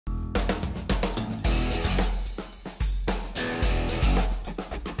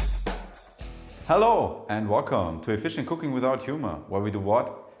Hello and welcome to Efficient Cooking Without Humor, where we do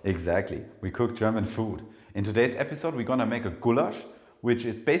what? Exactly, we cook German food. In today's episode we're gonna make a goulash, which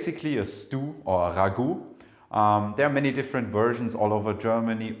is basically a stew or a ragu. There are many different versions all over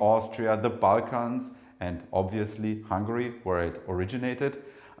Germany, Austria, the Balkans, and obviously Hungary, where it originated.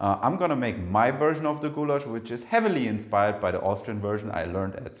 I'm gonna make my version of the goulash, which is heavily inspired by the Austrian version I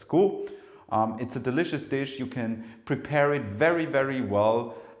learned at school. It's a delicious dish. You can prepare it very, very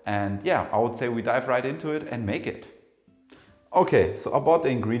well. And yeah, I would say we dive right into it and make it. Okay, so about the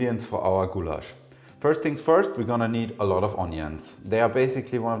ingredients for our goulash. First things first, we're gonna need a lot of onions. They are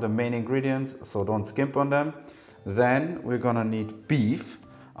basically one of the main ingredients, so don't skimp on them. Then we're gonna need beef.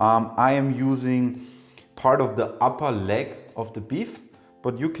 I am using part of the upper leg of the beef,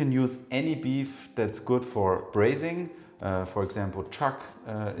 but you can use any beef that's good for braising. For example, chuck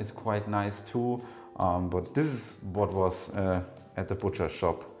is quite nice too, but this is what was at the butcher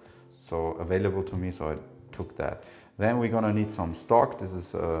shop, so available to me, so I took that. Then we're gonna need some stock. This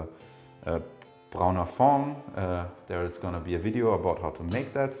is a brauner Fond. There is gonna be a video about how to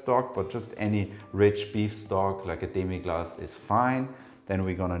make that stock, but just any rich beef stock like a demi-glace is fine. Then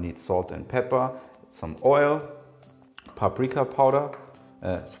we're gonna need salt and pepper, some oil, paprika powder,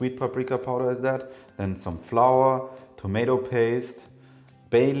 sweet paprika powder is that, then some flour, tomato paste,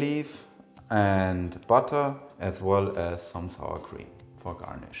 bay leaf and butter, as well as some sour cream for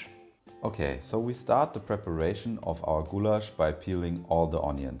garnish. Okay, so we start the preparation of our goulash by peeling all the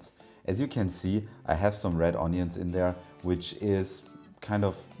onions. As you can see, I have some red onions in there, which is kind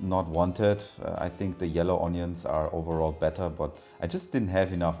of not wanted. I think the yellow onions are overall better, but I just didn't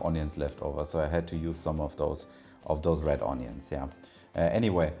have enough onions left over, so I had to use some of those red onions, yeah.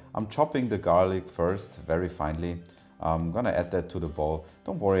 Anyway, I'm chopping the garlic first, very finely. I'm gonna add that to the bowl.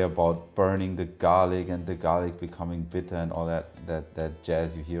 Don't worry about burning the garlic and the garlic becoming bitter and all that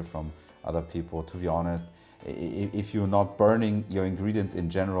jazz you hear from other people. To be honest, if you're not burning your ingredients in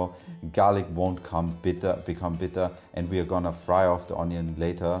general, garlic won't become bitter, and we are gonna fry off the onion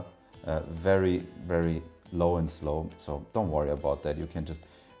later, very, very low and slow. So don't worry about that. You can just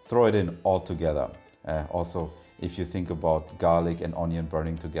throw it in all together. Also, if you think about garlic and onion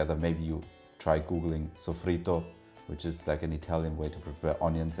burning together, maybe you try Googling sofrito, which is like an Italian way to prepare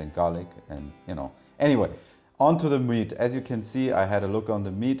onions and garlic, and you know. Anyway, on to the meat. As you can see, I had a look on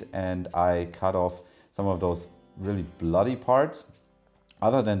the meat and I cut off some of those really bloody parts.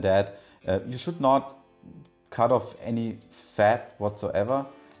 Other than that, you should not cut off any fat whatsoever.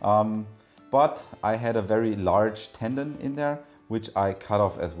 But I had a very large tendon in there, which I cut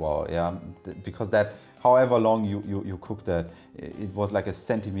off as well, yeah, because that, however long you cook that, it was like a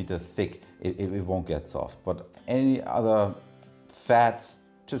centimeter thick, it won't get soft. But any other fats,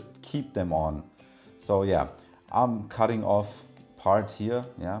 just keep them on. So yeah, I'm cutting off part here,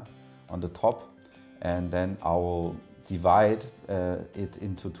 yeah, on the top, and then I will divide it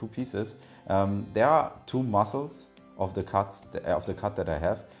into two pieces. There are two muscles of the cut that I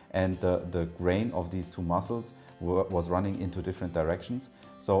have, and the grain of these two muscles was running into different directions,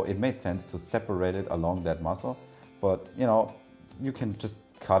 so it made sense to separate it along that muscle. But you know, you can just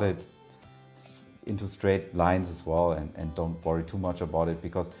cut it into straight lines as well, and don't worry too much about it,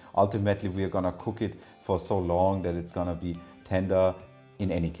 because ultimately we are gonna cook it for so long that it's gonna be tender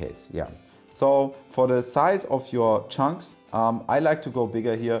in any case, yeah. So for the size of your chunks, I like to go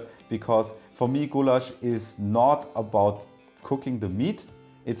bigger here, because for me goulash is not about cooking the meat,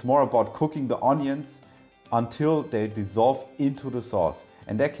 it's more about cooking the onions until they dissolve into the sauce,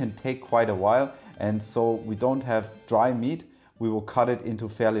 and that can take quite a while. And so we don't have dry meat, we will cut it into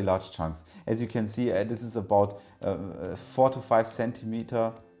fairly large chunks. As you can see, this is about 4 to 5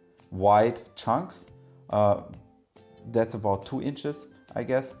 centimeter wide chunks. That's about 2 inches, I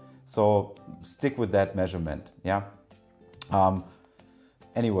guess. So stick with that measurement, yeah.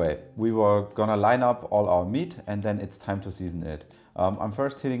 Anyway, we were gonna line up all our meat, and then it's time to season it. I'm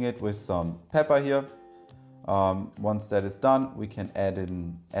first hitting it with some pepper here. Once that is done, we can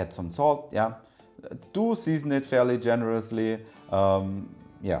add some salt, yeah. Do season it fairly generously,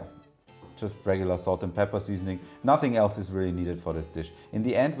 yeah. Just regular salt and pepper seasoning. Nothing else is really needed for this dish. In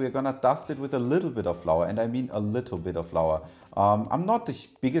the end, we're gonna dust it with a little bit of flour, and I mean a little bit of flour. I'm not the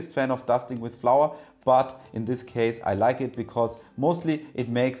biggest fan of dusting with flour, but in this case I like it because mostly it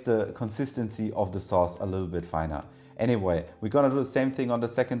makes the consistency of the sauce a little bit finer. Anyway, we're gonna do the same thing on the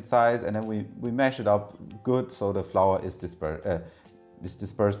second side, and then we mash it up good so the flour is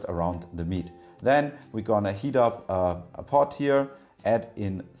dispersed around the meat. Then we're gonna heat up a pot here, add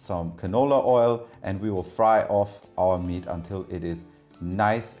in some canola oil, and we will fry off our meat until it is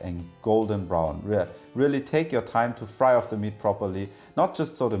nice and golden brown. Really take your time to fry off the meat properly, not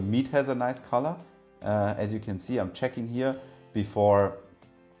just so the meat has a nice color. As you can see, I'm checking here before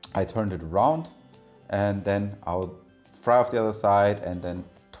I turned it around, and then I'll fry off the other side and then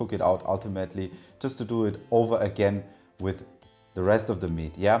took it out ultimately, just to do it over again with the rest of the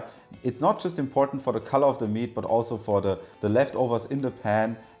meat. Yeah, it's not just important for the color of the meat, but also for the leftovers in the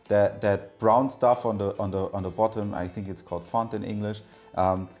pan, that brown stuff on the bottom. I think it's called fond in English.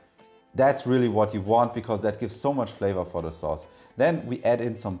 That's really what you want, because that gives so much flavor for the sauce. Then we add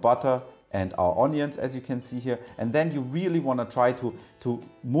in some butter and our onions, as you can see here, and then you really want to try to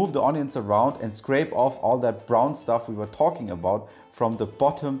move the onions around and scrape off all that brown stuff we were talking about from the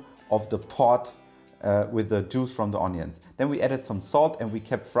bottom of the pot with the juice from the onions. Then we added some salt and we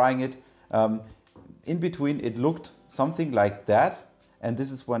kept frying it. In between it looked something like that, and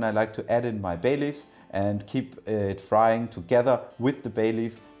this is when I like to add in my bay leaves and keep it frying together with the bay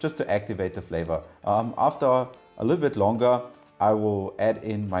leaves just to activate the flavor. After a little bit longer, I will add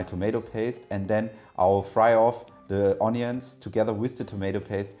in my tomato paste, and then I will fry off the onions together with the tomato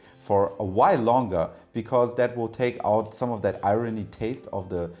paste for a while longer, because that will take out some of that irony taste of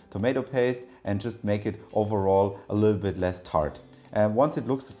the tomato paste and just make it overall a little bit less tart. And once it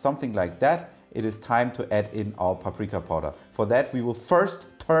looks something like that, it is time to add in our paprika powder. For that, we will first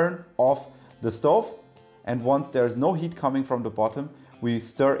turn off the stove, and once there's no heat coming from the bottom, we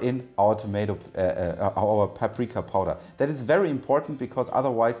stir in our our paprika powder. That is very important, because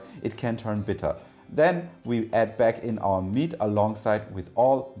otherwise it can turn bitter. Then we add back in our meat alongside with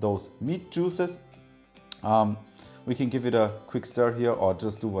all those meat juices. We can give it a quick stir here, or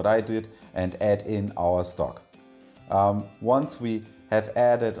just do what I did and add in our stock. Once we have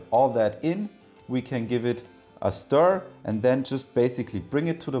added all that in, we can give it a stir and then just basically bring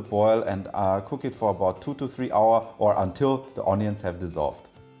it to the boil and cook it for about 2 to 3 hours, or until the onions have dissolved.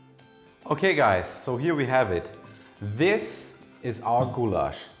 Okay guys, so here we have it. This is our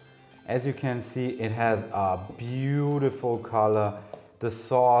goulash. As you can see, it has a beautiful color. The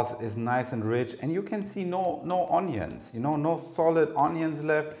sauce is nice and rich, and you can see no onions, no solid onions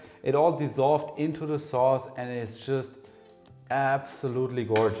left. It all dissolved into the sauce, and it's just absolutely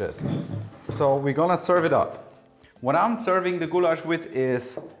gorgeous. So we're gonna serve it up. What I'm serving the goulash with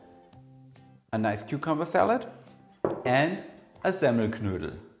is a nice cucumber salad and a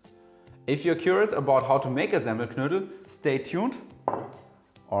Semmelknödel. If you're curious about how to make a Semmelknödel, stay tuned.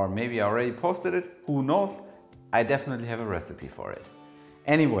 Or maybe I already posted it, who knows? I definitely have a recipe for it.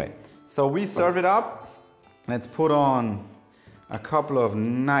 Anyway, so we serve it up. Let's put on a couple of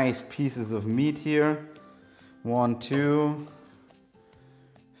nice pieces of meat here. 1, 2,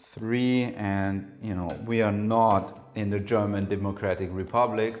 3, and we are not in the German Democratic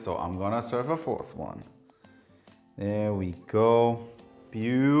Republic, so I'm gonna serve a 4th one. There we go,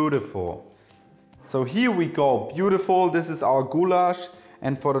 beautiful. So here we go, beautiful. This is our goulash,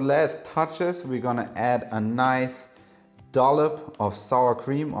 and for the last touches, we're gonna add a nice dollop of sour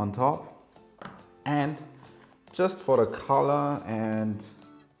cream on top, and just for the color and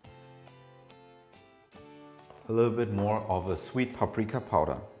a little bit more of a sweet paprika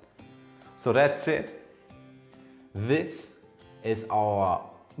powder. So that's it. This is our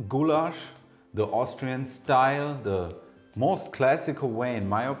goulash, the Austrian style, the most classical way in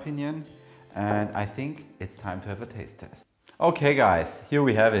my opinion, and I think it's time to have a taste test. Okay guys, here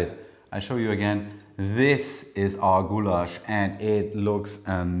we have it. I show you again. This is our goulash and it looks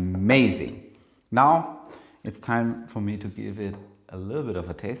amazing. Now it's time for me to give it a little bit of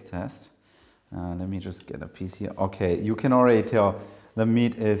a taste test. Let me just get a piece here. Okay, you can already tell the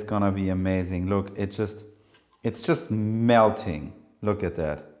meat is gonna be amazing. Look, it's just melting. Look at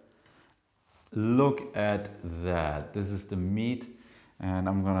that. Look at that. This is the meat, and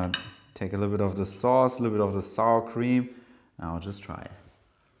I'm gonna take a little bit of the sauce, a little bit of the sour cream. I'll just try it.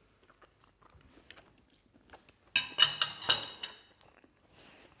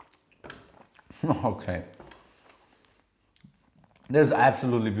 Okay. This is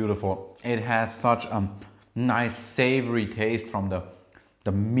absolutely beautiful. It has such a nice savory taste from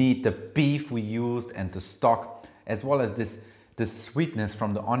the meat, the beef we used, and the stock, as well as this sweetness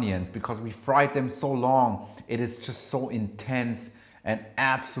from the onions, because we fried them so long. It is just so intense and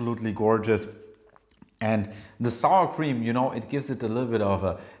absolutely gorgeous. And the sour cream, it gives it a little bit of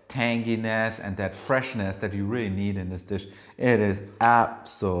a tanginess and that freshness that you really need in this dish. It is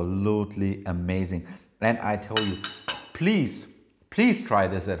absolutely amazing. And I tell you, please try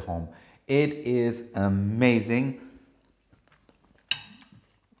this at home. It is amazing.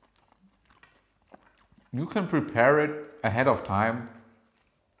 You can prepare it ahead of time.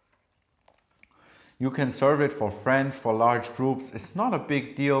 You can serve it for friends, for large groups. It's not a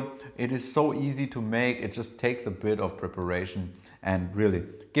big deal. It is so easy to make. It just takes a bit of preparation, and really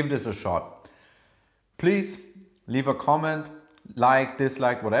give this a shot. Please leave a comment, like,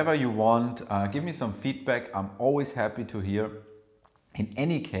 dislike, whatever you want. Give me some feedback. I'm always happy to hear. In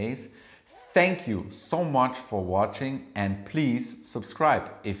any case, thank you so much for watching, and please subscribe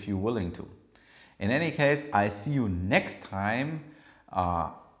if you're willing to. In any case, I see you next time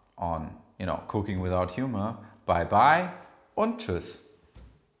on Cooking Without Humor. Bye bye und tschüss.